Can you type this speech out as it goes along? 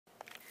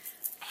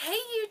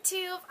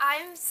YouTube.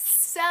 I'm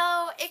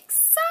so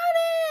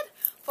excited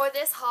for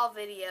this haul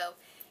video.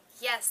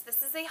 Yes,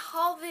 this is a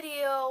haul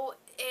video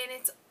and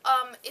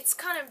it's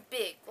kind of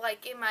big,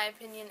 like in my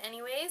opinion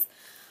anyways.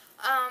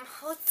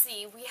 Let's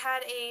see, we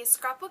had a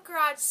Scrapbook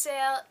Garage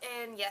sale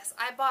and yes,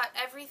 I bought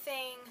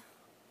everything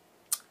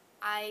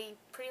I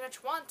pretty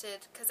much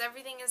wanted because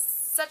everything is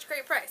such a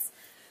great price.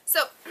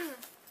 So,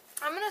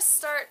 I'm going to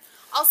start,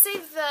 I'll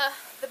save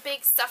the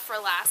big stuff for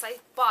last. I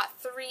bought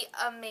 3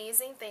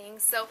 amazing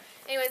things. So,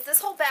 anyways,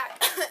 this whole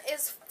bag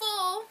is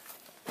full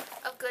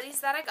of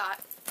goodies that I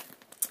got.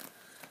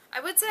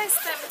 I would say I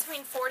spent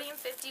between $40 and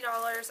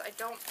 $50. I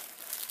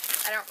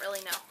don't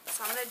really know.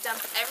 So, I'm going to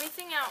dump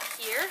everything out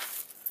here.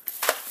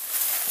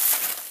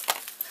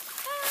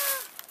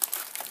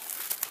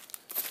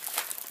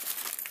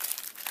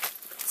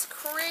 It's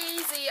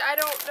crazy. I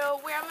don't know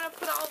where I'm going to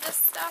put all this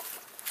stuff.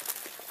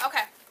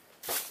 Okay.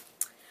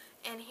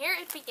 And here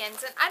it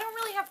begins, and I don't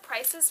really have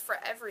prices for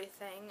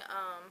everything,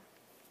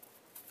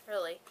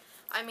 really.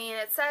 I mean,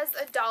 it says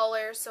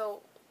 $1,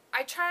 so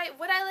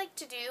what I like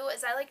to do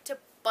is I like to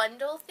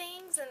bundle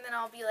things, and then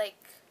I'll be like,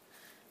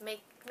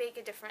 make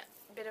a different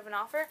bit of an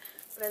offer,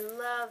 but I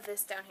love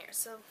this down here,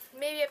 so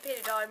maybe I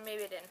paid $1,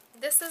 maybe I didn't.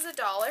 This is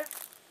 $1,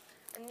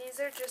 and these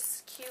are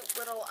just cute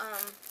little,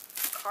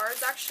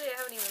 cards. Actually, I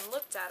haven't even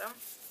looked at them.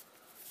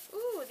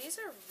 Ooh, these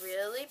are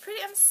really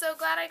pretty. I'm so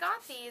glad I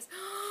got these.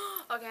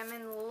 Okay, I'm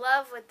in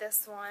love with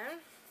this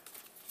one.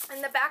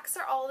 And the backs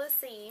are all the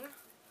same.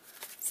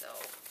 So,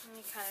 let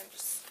me kind of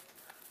just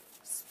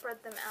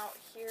spread them out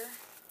here.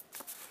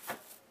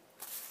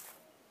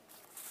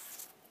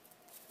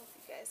 Hope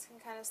you guys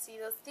can kind of see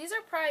those. These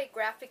are probably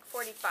graphic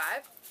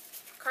 45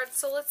 cards,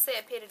 so let's say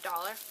I paid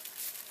 $1.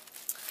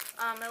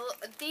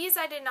 These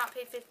I did not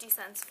pay 50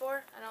 cents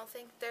for. I don't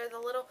think. They're the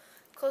little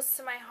close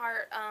to my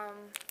heart,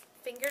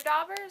 finger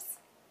daubers,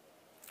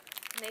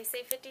 and they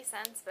say 50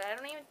 cents, but I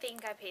don't even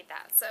think I paid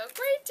that, so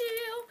great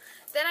deal.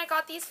 Then I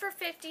got these for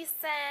 50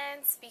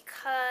 cents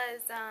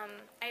because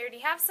I already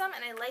have some,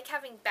 and I like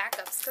having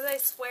backups, because I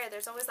swear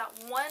there's always that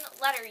one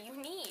letter you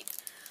need.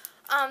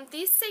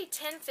 These say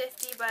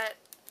 $10.50, but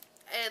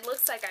it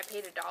looks like I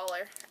paid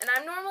 $1, and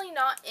I'm normally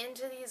not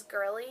into these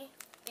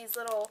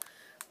little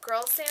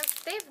girl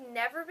stamps. They've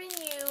never been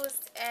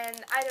used,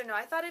 and I don't know,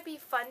 I thought it'd be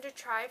fun to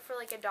try for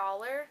like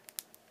 $1.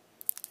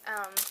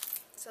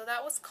 So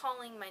that was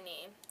calling my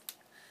name.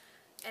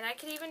 And I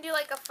could even do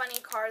like a funny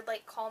card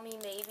like Call Me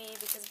Maybe,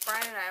 because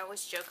Brian and I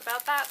always joke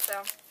about that,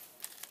 so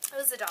it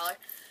was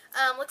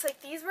 $1. Looks like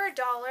these were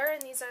 $1,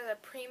 and these are the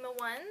Prima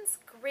ones.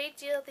 Great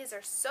deal. These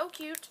are so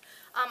cute.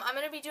 I'm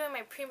going to be doing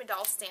my Prima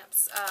doll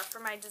stamps for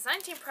my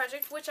design team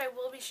project, which I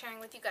will be sharing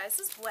with you guys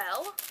as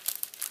well.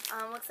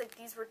 Looks like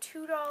these were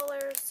 $2.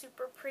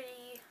 Super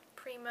pretty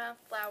Prima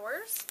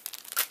flowers.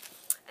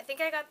 I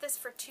think I got this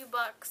for $2.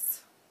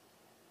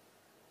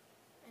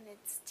 And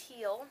it's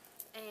teal,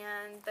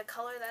 and the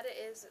color that it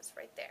is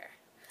right there.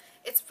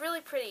 It's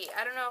really pretty.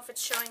 I don't know if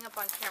it's showing up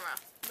on camera.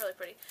 Really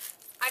pretty.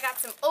 I got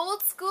some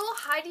old school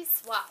Heidi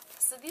Swap.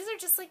 So these are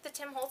just like the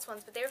Tim Holtz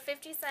ones, but they're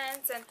 50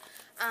 cents, and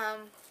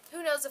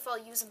who knows if I'll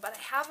use them, but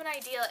I have an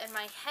idea in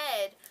my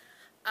head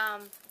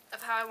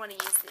of how I want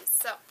to use these.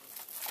 So,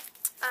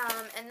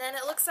 and then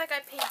it looks like I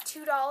paid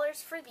 $2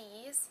 for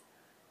these,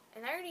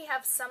 and I already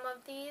have some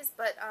of these,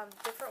 but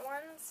different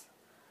ones.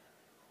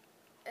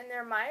 And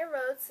they're Maya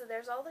Rhodes, so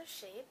there's all the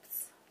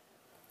shapes.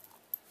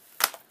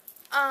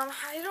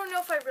 I don't know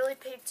if I really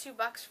paid $2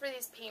 for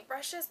these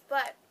paintbrushes,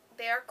 but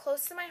they are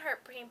close to my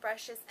heart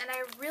paintbrushes, and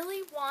I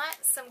really want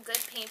some good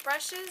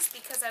paintbrushes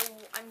because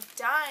I'm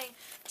dying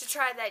to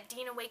try that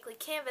Dina Wakley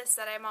canvas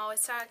that I'm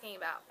always talking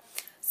about.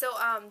 So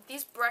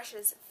these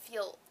brushes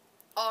feel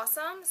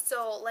awesome.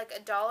 So like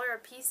 $1 a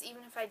piece,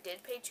 even if I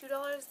did pay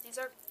 $2,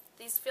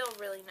 these feel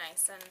really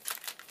nice, and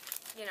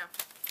you know.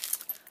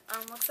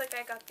 Looks like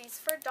I got these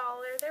for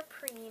 $1. They're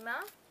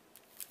Prima.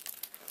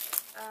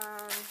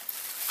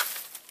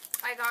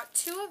 I got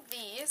 2 of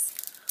these.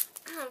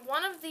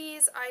 One of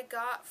these I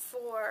got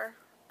for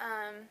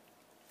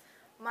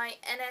my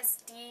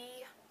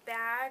NSD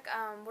bag.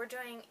 We're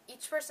doing,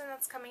 each person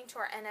that's coming to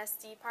our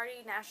NSD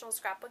party, National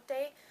Scrapbook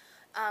Day,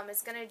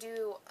 it's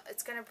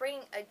gonna bring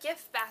a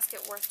gift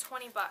basket worth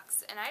 $20.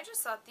 And I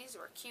just thought these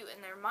were cute,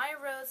 and they're Maya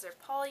Rhodes, they're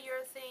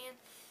polyurethane.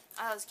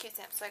 That was cute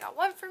stamps. So I got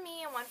one for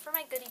me and one for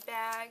my goodie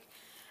bag.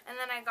 And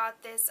then I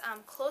got this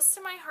Close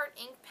to My Heart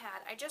ink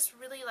pad. I just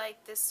really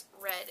like this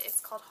red. It's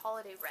called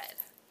Holiday Red.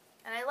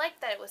 And I like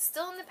that it was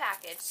still in the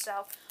package,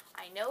 so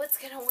I know it's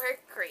going to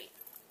work great.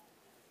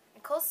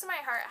 And Close to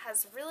My Heart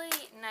has really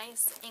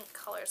nice ink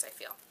colors, I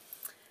feel.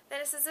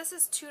 Then it says this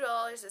is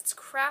 $2. It's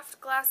Craft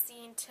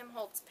Glassine Tim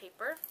Holtz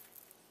paper.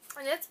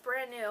 And it's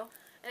brand new.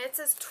 And it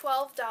says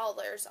 $12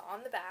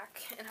 on the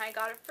back. And I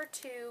got it for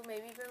 $2,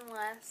 maybe even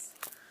less.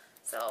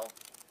 So,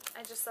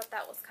 I just thought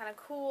that was kind of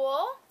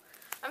cool.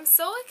 I'm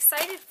so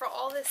excited for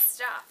all this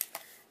stuff.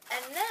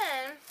 And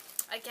then,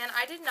 again,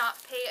 I did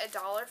not pay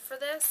 $1 for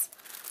this,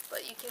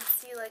 but you can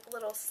see like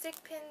little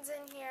stick pins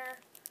in here.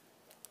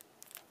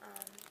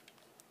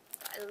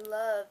 I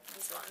love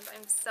these ones.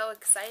 I'm so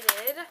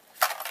excited.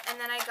 And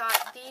then I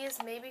got these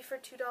maybe for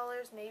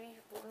 $2, maybe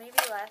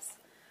less.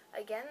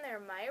 Again, they're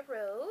My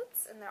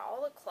Roads, and they're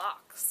all the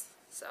clocks.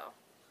 So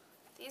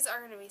these are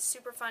going to be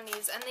super fun to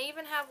use. And they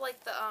even have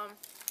like the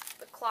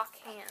clock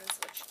hands,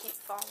 which keep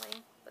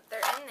falling, but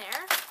they're in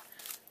there.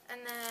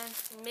 And then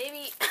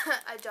maybe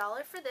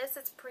 $1 for this.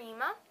 It's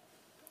Prima.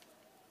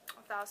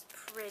 I thought it was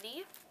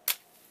pretty.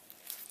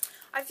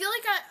 I feel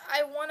like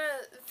I want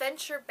to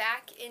venture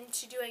back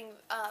into doing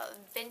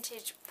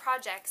vintage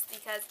projects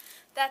because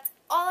that's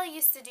all I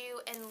used to do,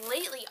 and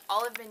lately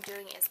all I've been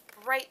doing is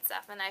bright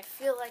stuff, and I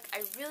feel like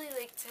I really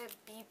like to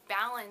be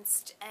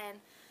balanced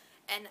and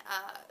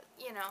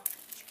you know,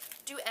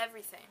 do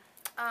everything.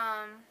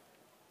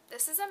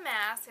 This is a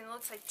mask, and it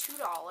looks like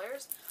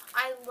 $2.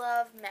 I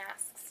love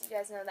masks, you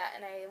guys know that,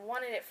 and I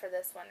wanted it for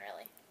this one,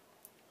 really.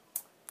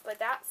 But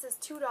that says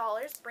 $2,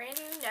 brand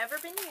new, never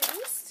been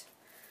used.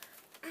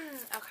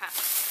 Okay.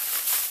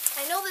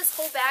 I know this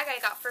whole bag I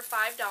got for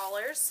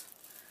 $5.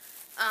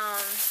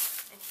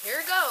 And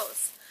here it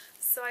goes.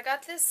 So I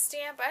got this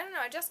stamp. I don't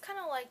know, I just kind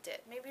of liked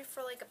it. Maybe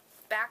for like a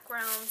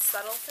background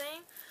subtle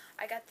thing.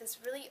 I got this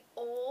really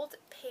old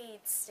paid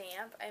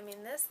stamp. I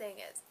mean, this thing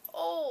is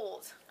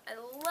old. I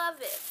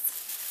love it.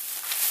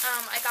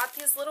 I got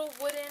these little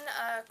wooden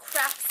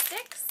craft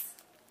sticks.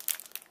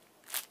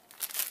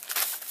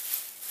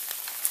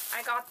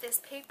 I got this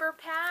paper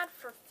pad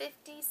for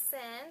 50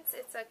 cents.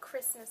 It's a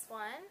Christmas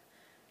one.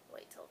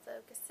 Wait till it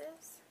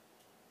focuses.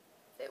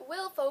 It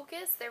will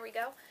focus. There we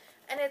go.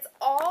 And it's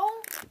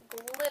all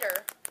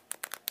glitter.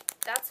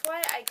 That's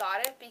why I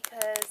got it,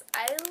 because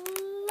I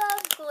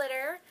love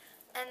glitter.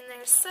 And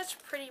there's such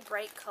pretty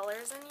bright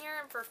colors in here.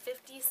 And for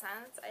 50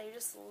 cents, I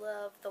just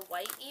love the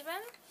white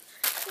even.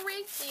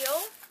 Great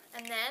deal.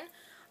 And then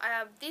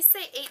these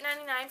say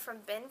 $8.99 from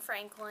Ben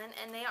Franklin.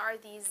 And they are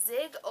the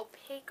Zig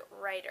Opaque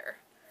Writer.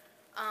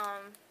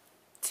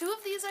 Two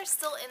of these are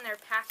still in their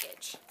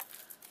package.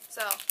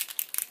 So,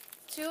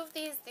 two of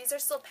these are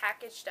still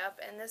packaged up,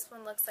 and this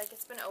one looks like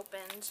it's been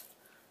opened.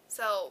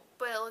 So,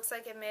 but it looks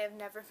like it may have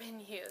never been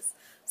used.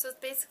 So it's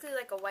basically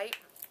like a white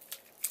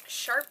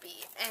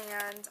Sharpie.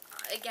 And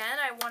again,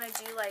 I want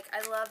to do like,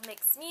 I love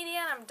mixed media,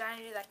 and I'm dying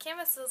to do that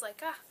canvas, so I was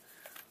like,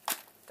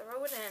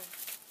 throw it in.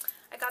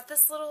 I got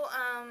this little,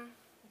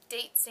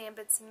 date stamp.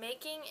 It's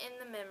Making in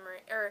the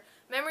Memory, or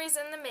Memories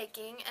in the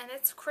Making, and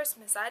it's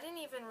Christmas. I didn't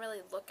even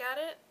really look at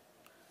it.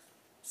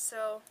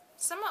 So,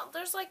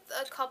 there's like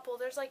a couple,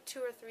 there's like 2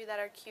 or 3 that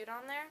are cute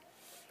on there.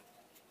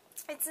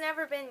 It's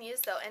never been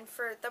used though, and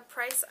for the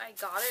price I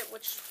got it,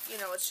 which, you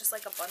know, it's just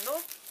like a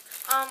bundle,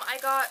 I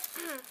got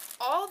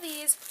all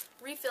these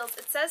refills.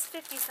 It says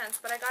 50 cents,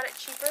 but I got it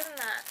cheaper than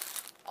that.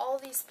 All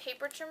these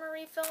paper trimmer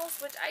refills,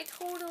 which I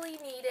totally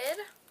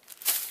needed.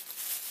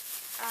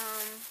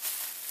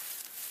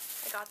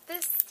 I got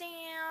this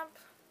stamp,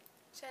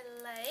 which I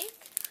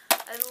like.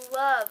 I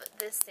love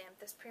this stamp,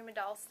 this Prima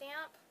Doll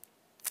stamp.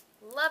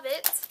 Love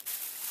it.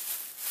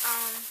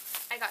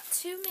 I got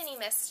 2 mini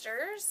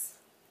misters.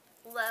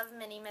 Love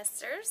mini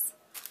misters.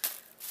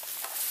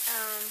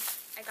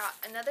 I got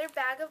another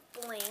bag of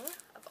bling,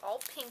 of all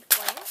pink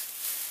bling.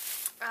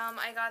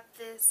 I got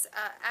this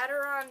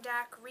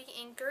Adirondack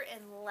Re-Inker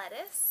in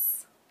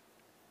Lettuce.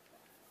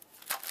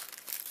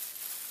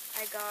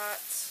 I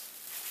got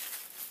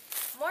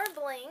more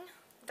bling,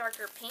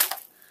 darker pink.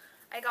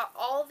 I got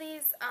all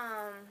these,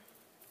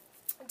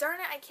 darn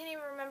it, I can't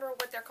even remember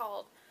what they're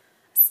called.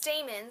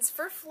 Stamens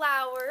for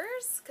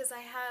flowers, because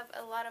I have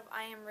a lot of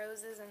I Am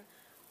Roses, and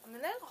I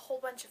mean, there's a whole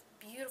bunch of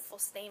beautiful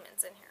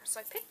stamens in here. So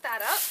I picked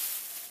that up.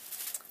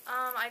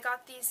 I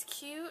got these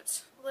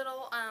cute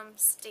little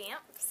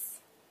stamps.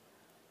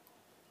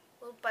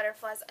 Little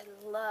butterflies. I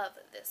love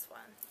this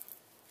one.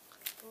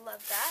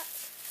 Love that.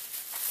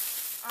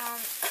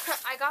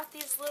 I got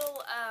these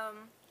little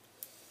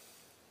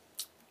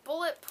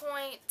bullet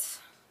point,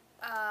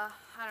 I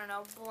don't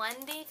know,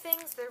 blendy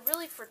things. They're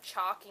really for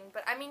chalking,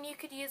 but I mean, you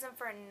could use them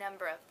for a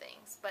number of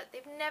things, but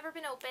they've never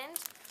been opened.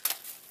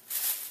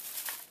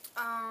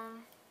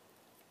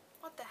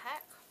 What the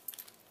heck?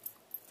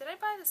 Did I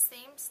buy the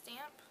same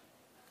stamp?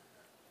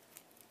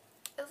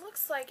 It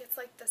looks like it's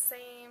like the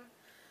same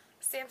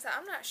stamp set.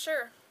 I'm not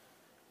sure.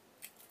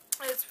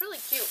 It's really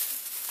cute.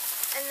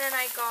 And then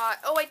I got,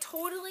 oh, I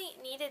totally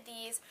needed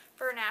these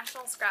for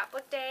National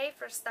Scrapbook Day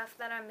for stuff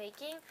that I'm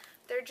making.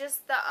 They're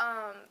just the,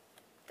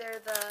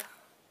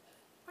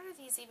 what are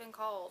these even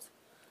called?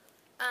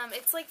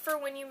 It's like for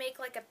when you make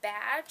like a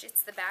badge,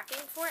 it's the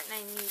backing for it, and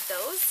I need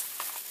those.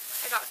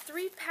 I got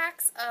 3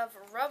 packs of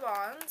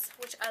rub-ons,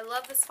 which I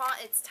love this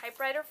font. It's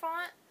typewriter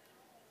font.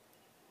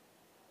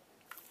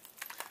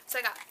 So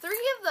I got 3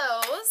 of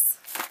those.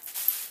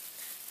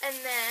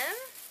 And then,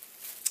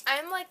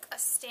 I'm like a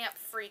stamp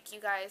freak,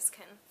 you guys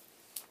can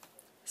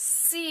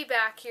see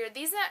back here.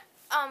 These,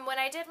 when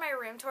I did my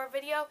room tour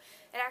video,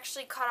 it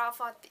actually cut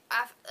off at the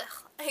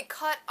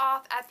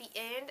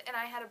end, and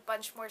I had a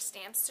bunch more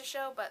stamps to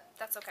show, but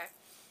that's okay.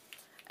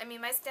 I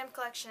mean, my stamp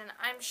collection,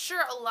 I'm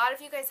sure a lot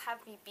of you guys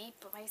have me beat,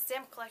 but my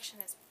stamp collection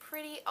is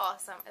pretty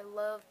awesome. I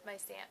love my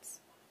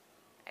stamps.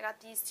 I got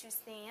these 2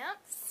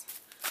 stamps.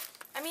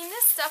 I mean,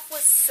 this stuff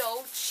was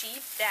so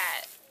cheap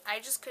that I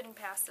just couldn't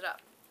pass it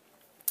up.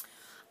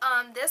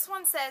 This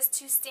one says,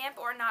 to stamp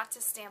or not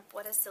to stamp,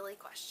 what a silly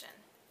question.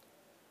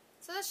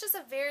 So that's just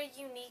a very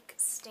unique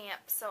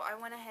stamp. So I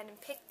went ahead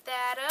and picked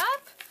that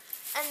up.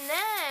 And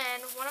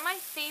then, one of my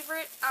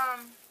favorite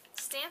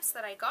stamps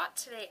that I got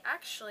today,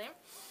 actually,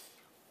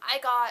 I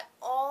got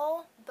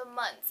all the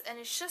months. And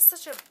it's just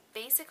such a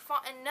basic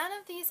font. And none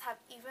of these have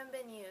even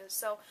been used.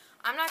 So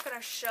I'm not going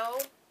to show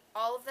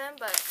all of them,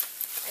 but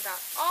I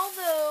got all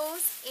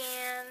those.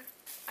 And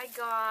I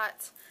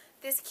got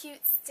this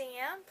cute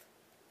stamp.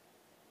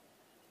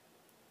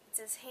 It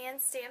says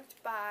hand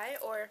stamped by,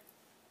 or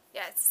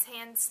yeah, it's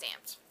hand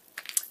stamped.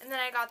 And then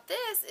I got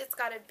this. It's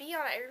got a B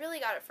on it. I really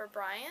got it for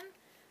Brian.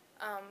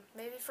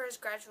 Maybe for his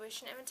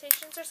graduation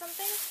invitations or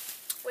something.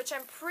 Which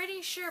I'm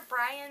pretty sure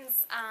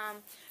Brian's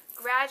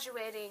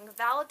graduating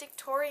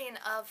valedictorian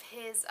of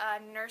his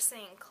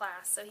nursing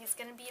class. So he's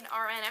going to be an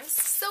RN. I'm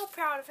so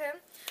proud of him.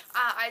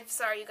 I'm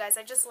sorry, you guys.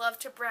 I just love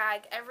to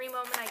brag every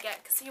moment I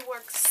get because he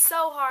works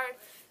so hard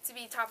to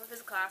be top of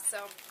his class.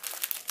 So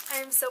I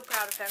am so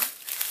proud of him.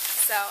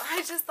 So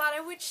I just thought I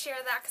would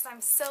share that because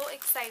I'm so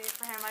excited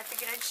for him. I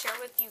figured I'd share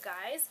with you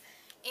guys.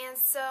 And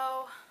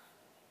so,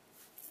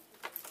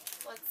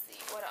 let's see,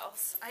 what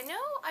else? I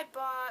know I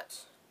bought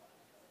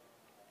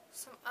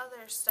some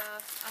other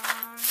stuff.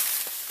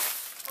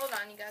 Hold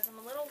on, you guys. I'm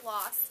a little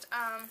lost.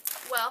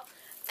 Well,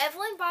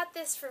 Evelyn bought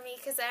this for me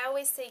because I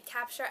always say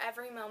capture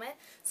every moment.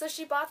 So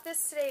she bought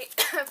this today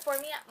for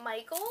me at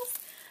Michael's.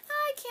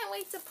 I can't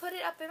wait to put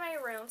it up in my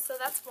room. So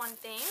that's one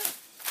thing.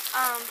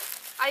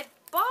 I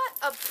bought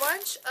a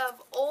bunch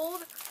of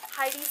old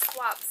Heidi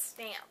Swap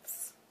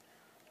stamps.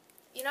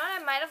 You know what?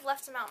 I might have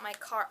left them out in my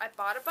car. I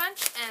bought a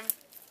bunch, and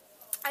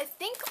I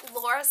think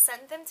Laura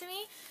sent them to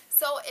me.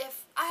 So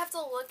if I have to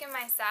look in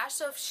my stash,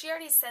 so if she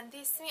already sent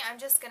these to me, I'm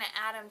just going to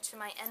add them to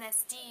my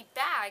NSD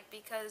bag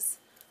because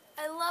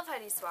I love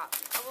Heidi Swap.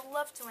 I would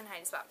love to win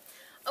Heidi Swap.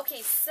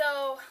 Okay,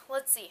 so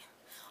let's see.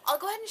 I'll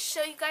go ahead and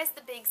show you guys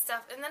the big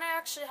stuff, and then I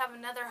actually have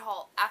another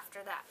haul after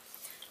that.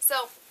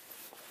 So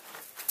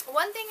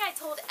one thing I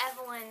told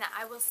Evelyn that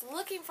I was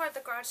looking for at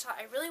the garage sale,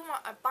 I really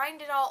want a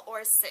bind it all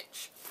or a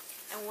cinch.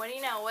 And what do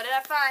you know? What did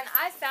I find?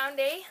 I found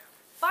a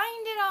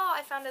bind it all.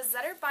 I found a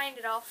Zetter bind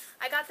it all.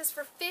 I got this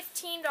for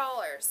 $15.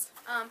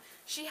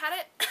 She had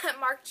it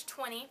marked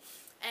 20,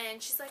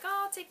 and she's like,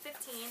 oh, I'll take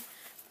 15.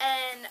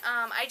 And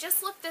I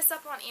just looked this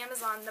up on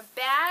Amazon. The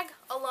bag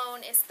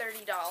alone is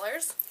 $30.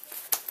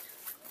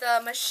 The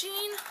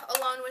machine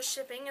alone with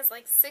shipping is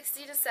like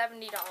 $60 to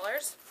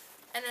 $70.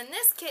 And then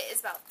this kit is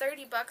about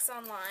 30 bucks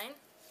online.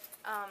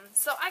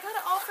 So I got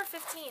it all for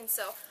 15,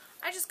 so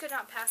I just could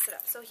not pass it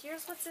up. So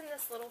here's what's in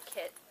this little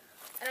kit.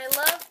 And I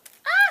love,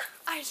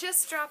 I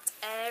just dropped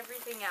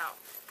everything out.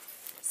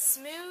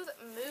 Smooth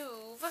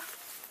move.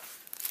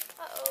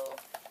 Uh-oh.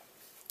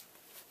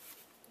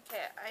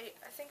 Okay,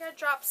 I think I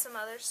dropped some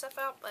other stuff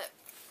out, but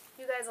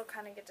you guys will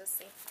kind of get to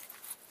see.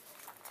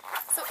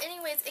 So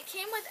anyways, it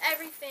came with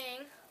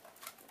everything,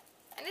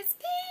 and it's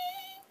pink.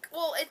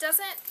 Well, it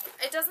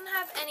doesn't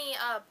have any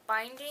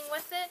binding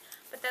with it,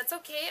 but that's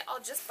okay. I'll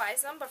just buy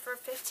some, but for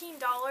 $15,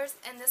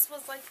 and this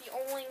was like the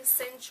only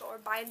cinch or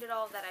bind it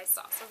all that I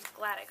saw, so I was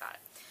glad I got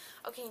it.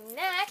 Okay,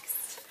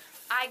 next,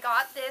 I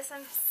got this.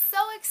 I'm so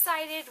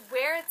excited.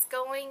 Where it's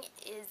going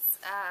is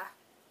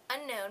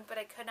unknown, but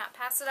I could not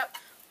pass it up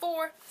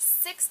for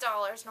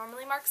 $6.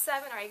 Normally marked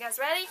 $7. Are you guys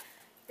ready?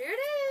 Here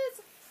it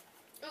is.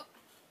 Ooh.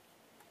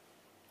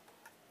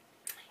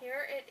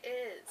 Here it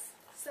is.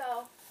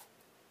 So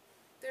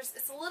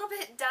it's a little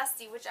bit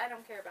dusty, which I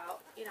don't care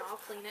about. You know, I'll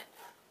clean it.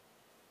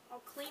 I'll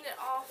clean it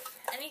off.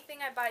 Anything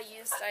I buy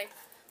used, I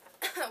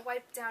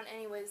wipe down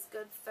anyways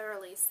good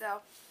thoroughly.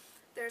 So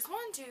there's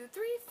 1, 2,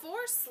 3,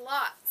 4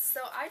 slots.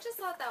 So I just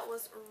thought that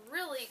was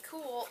really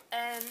cool,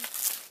 and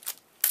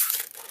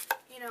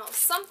you know,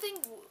 something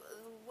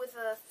with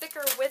a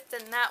thicker width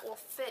than that will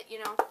fit, you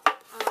know.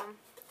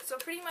 So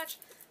pretty much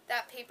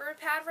that paper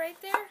pad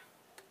right there.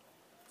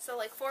 So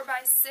like 4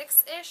 by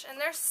 6-ish, and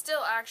there's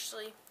still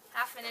actually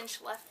half an inch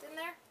left in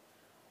there.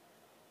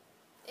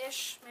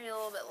 Ish, maybe a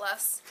little bit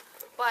less.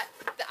 But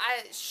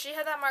she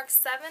had that marked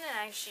 7,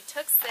 and she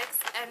took 6.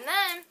 And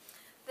then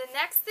the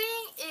next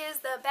thing is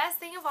the best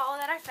thing of all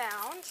that I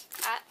found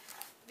at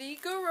the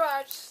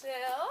garage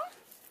sale.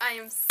 I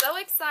am so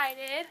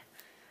excited.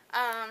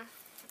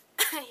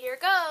 Here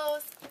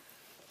goes.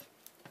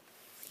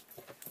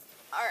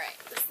 Alright,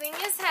 this thing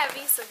is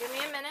heavy, so give me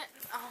a minute.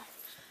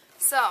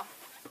 So,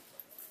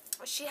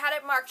 she had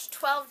it marked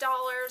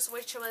 $12,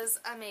 which was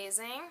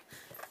amazing.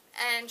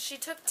 And she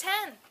took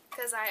 10,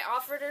 because I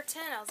offered her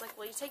 10. I was like,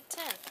 well, you take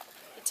 10.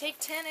 You take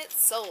 10, it's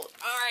sold.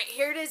 Alright,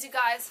 here it is, you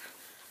guys.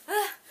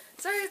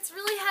 Sorry, it's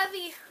really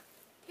heavy.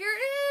 Here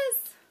it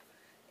is.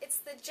 It's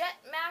the Jet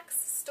Max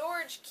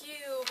Storage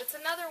Cube. It's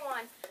another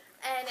one.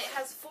 And it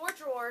has 4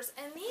 drawers,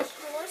 and these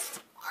drawers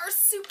are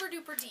super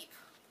duper deep.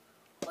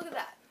 Look at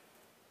that.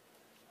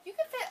 you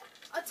can fit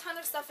a ton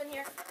of stuff in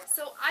here.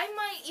 So I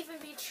might even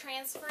be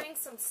transferring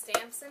some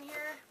stamps in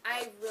here.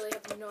 I really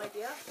have no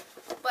idea.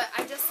 But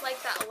I just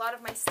like that a lot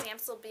of my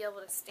stamps will be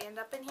able to stand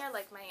up in here,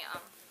 like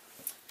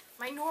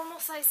my normal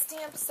size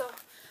stamps. So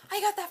I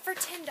got that for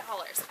 $10.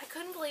 I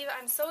couldn't believe it.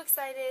 I'm so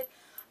excited.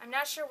 I'm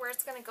not sure where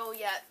it's going to go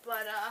yet,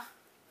 but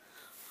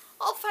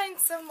I'll find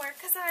somewhere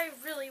because I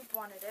really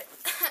wanted it.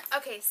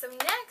 Okay, so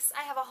next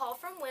I have a haul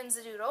from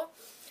Whimsidoodle.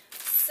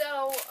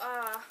 So,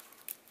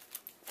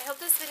 I hope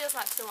this video's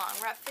not too long.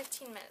 We're at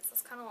 15 minutes.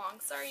 That's kind of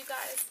long. Sorry, you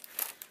guys.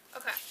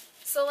 Okay,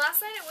 so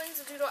last night at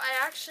Whimsidoodle,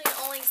 I actually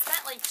only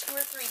spent like $2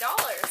 or $3.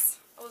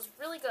 It was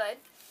really good.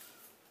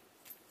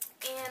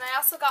 And I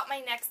also got my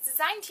next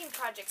design team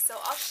project, so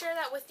I'll share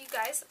that with you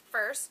guys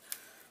first.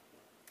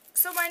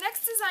 So my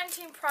next design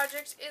team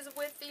project is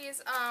with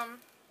these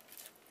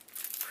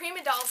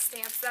Prima Doll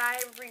stamps that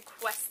I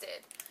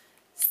requested.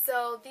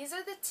 So these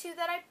are the two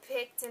that I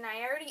picked, and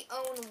I already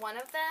own one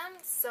of them.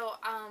 So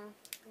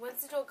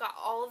Whimsidoodle got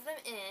all of them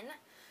in.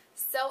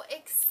 So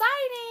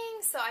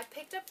exciting! So I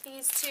picked up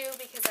these two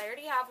because I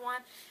already have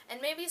one.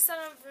 And maybe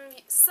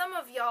some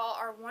of y'all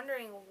are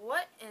wondering,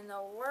 what in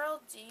the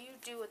world do you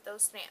do with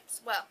those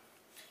stamps? Well,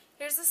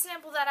 here's the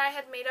sample that I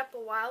had made up a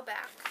while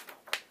back.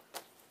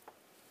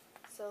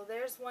 So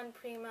there's one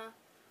Prima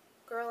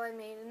girl I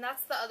made, and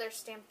that's the other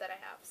stamp that I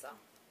have. So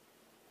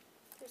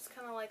here's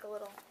kind of like a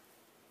little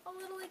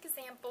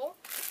example.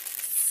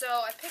 So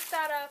I picked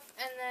that up,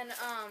 and then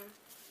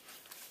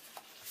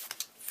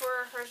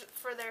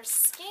for their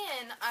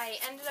skin, I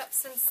ended up,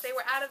 since they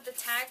were out of the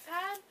tag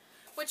pad,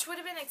 which would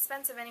have been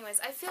expensive anyways.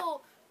 I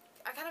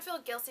kind of feel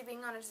guilty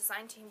being on a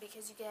design team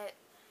because you get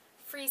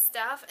free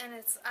stuff, and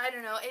I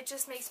don't know, it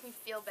just makes me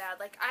feel bad.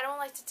 Like, I don't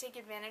like to take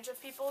advantage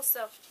of people,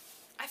 so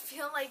I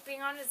feel like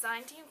being on a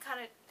design team kind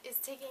of is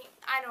taking,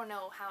 I don't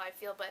know how I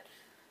feel, but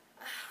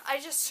I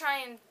just try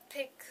and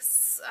pick,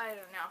 I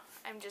don't know,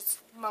 I'm just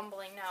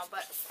mumbling now,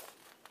 but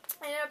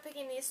I ended up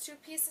picking these two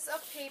pieces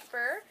of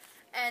paper,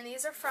 and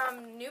these are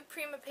from New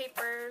Prima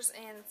Papers,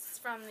 and it's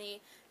from the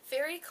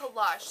Fairy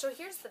Collage. So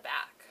here's the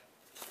back.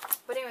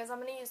 But anyways, I'm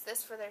going to use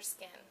this for their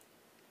skin.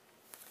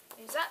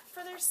 Use that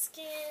for their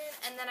skin,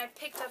 and then I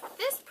picked up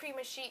this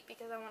Prima sheet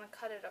because I want to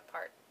cut it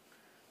apart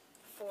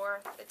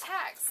for the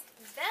tags.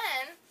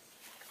 Then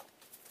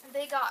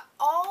they got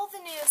all the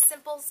new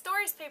Simple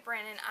Stories paper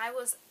in, and I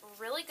was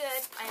really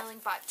good. I only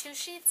bought 2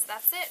 sheets.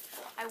 That's it.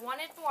 I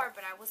wanted more,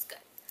 but I was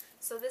good.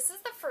 So this is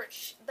the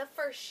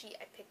first sheet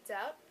I picked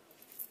up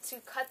to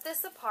cut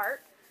this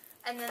apart,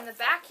 and then the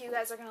back, you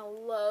guys are gonna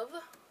love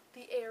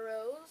the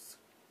arrows.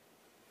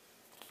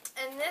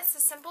 And this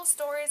is Simple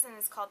Stories, and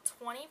it's called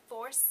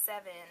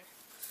 24/7.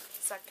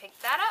 So I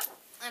picked that up,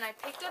 and I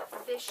picked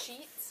up this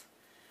sheet.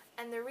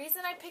 And the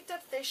reason I picked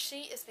up this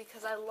sheet is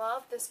because I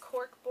love this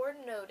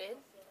corkboard noted.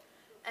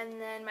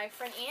 And then my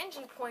friend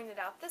Angie pointed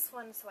out this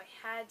one, so I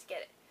had to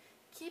get it.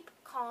 Keep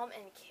calm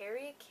and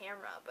carry a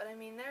camera. But I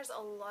mean, there's a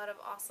lot of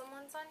awesome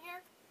ones on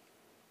here.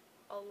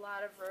 A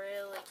lot of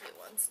really cute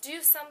ones.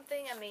 Do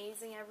something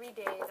amazing every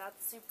day.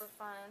 That's super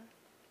fun.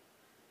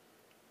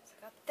 So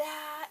I got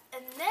that.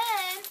 And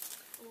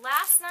then,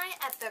 last night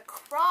at the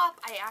crop,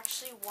 I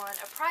actually won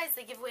a prize.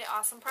 They give away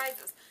awesome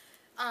prizes.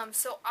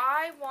 So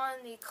I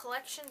won the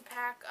collection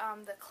pack,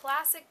 the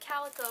Classic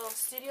Calico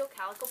Studio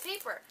Calico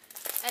paper.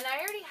 And I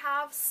already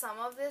have some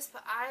of this,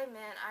 but I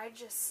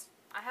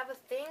have a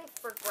thing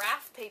for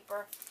graph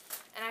paper.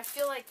 And I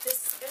feel like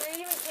this, it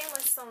even came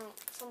with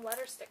some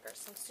letter stickers,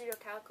 some Studio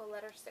Calico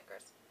letter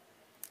stickers.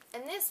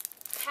 And this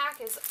pack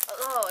is,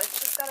 it's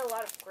just got a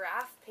lot of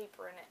graph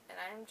paper in it. And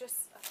I'm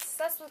just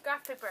obsessed with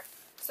graph paper.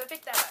 So I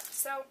picked that up.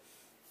 So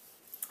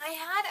I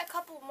had a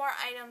couple more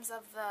items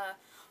of the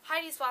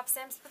Heidi Swap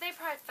stamps, but they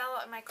probably fell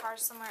out in my car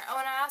somewhere. Oh,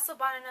 and I also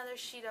bought another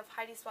sheet of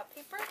Heidi Swap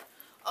paper.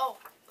 Oh,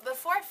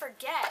 before I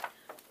forget,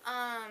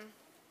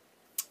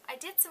 I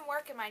did some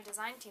work in my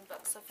design team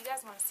book, so if you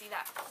guys want to see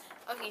that.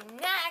 Okay,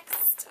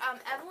 next,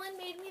 Evelyn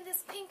made me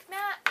this pink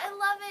mat. I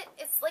love it.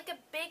 It's like a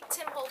big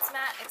Tim Holtz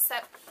mat,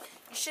 except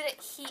you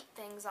shouldn't heat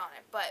things on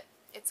it, but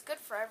it's good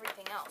for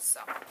everything else.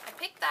 So I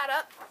picked that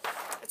up.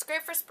 It's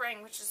great for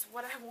spring, which is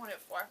what I want it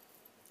for.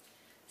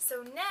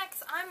 So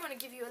next, I'm going to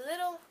give you a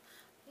little...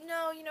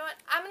 No, you know what?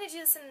 I'm going to do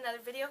this in another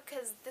video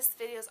because this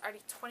video is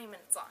already 20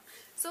 minutes long.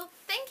 So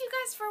thank you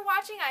guys for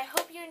watching. I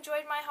hope you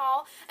enjoyed my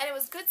haul. And it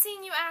was good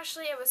seeing you,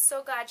 Ashley. I was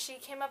so glad. She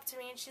came up to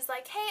me and she's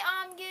like, hey,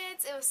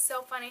 Kids. It was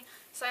so funny.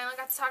 So I only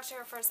got to talk to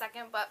her for a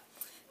second. But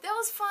that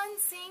was fun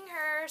seeing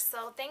her.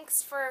 So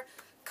thanks for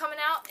coming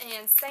out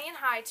and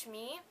saying hi to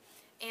me.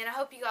 And I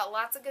hope you got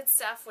lots of good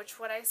stuff, which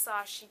what I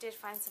saw, she did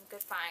find some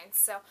good finds.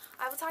 So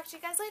I will talk to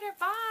you guys later.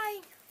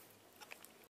 Bye!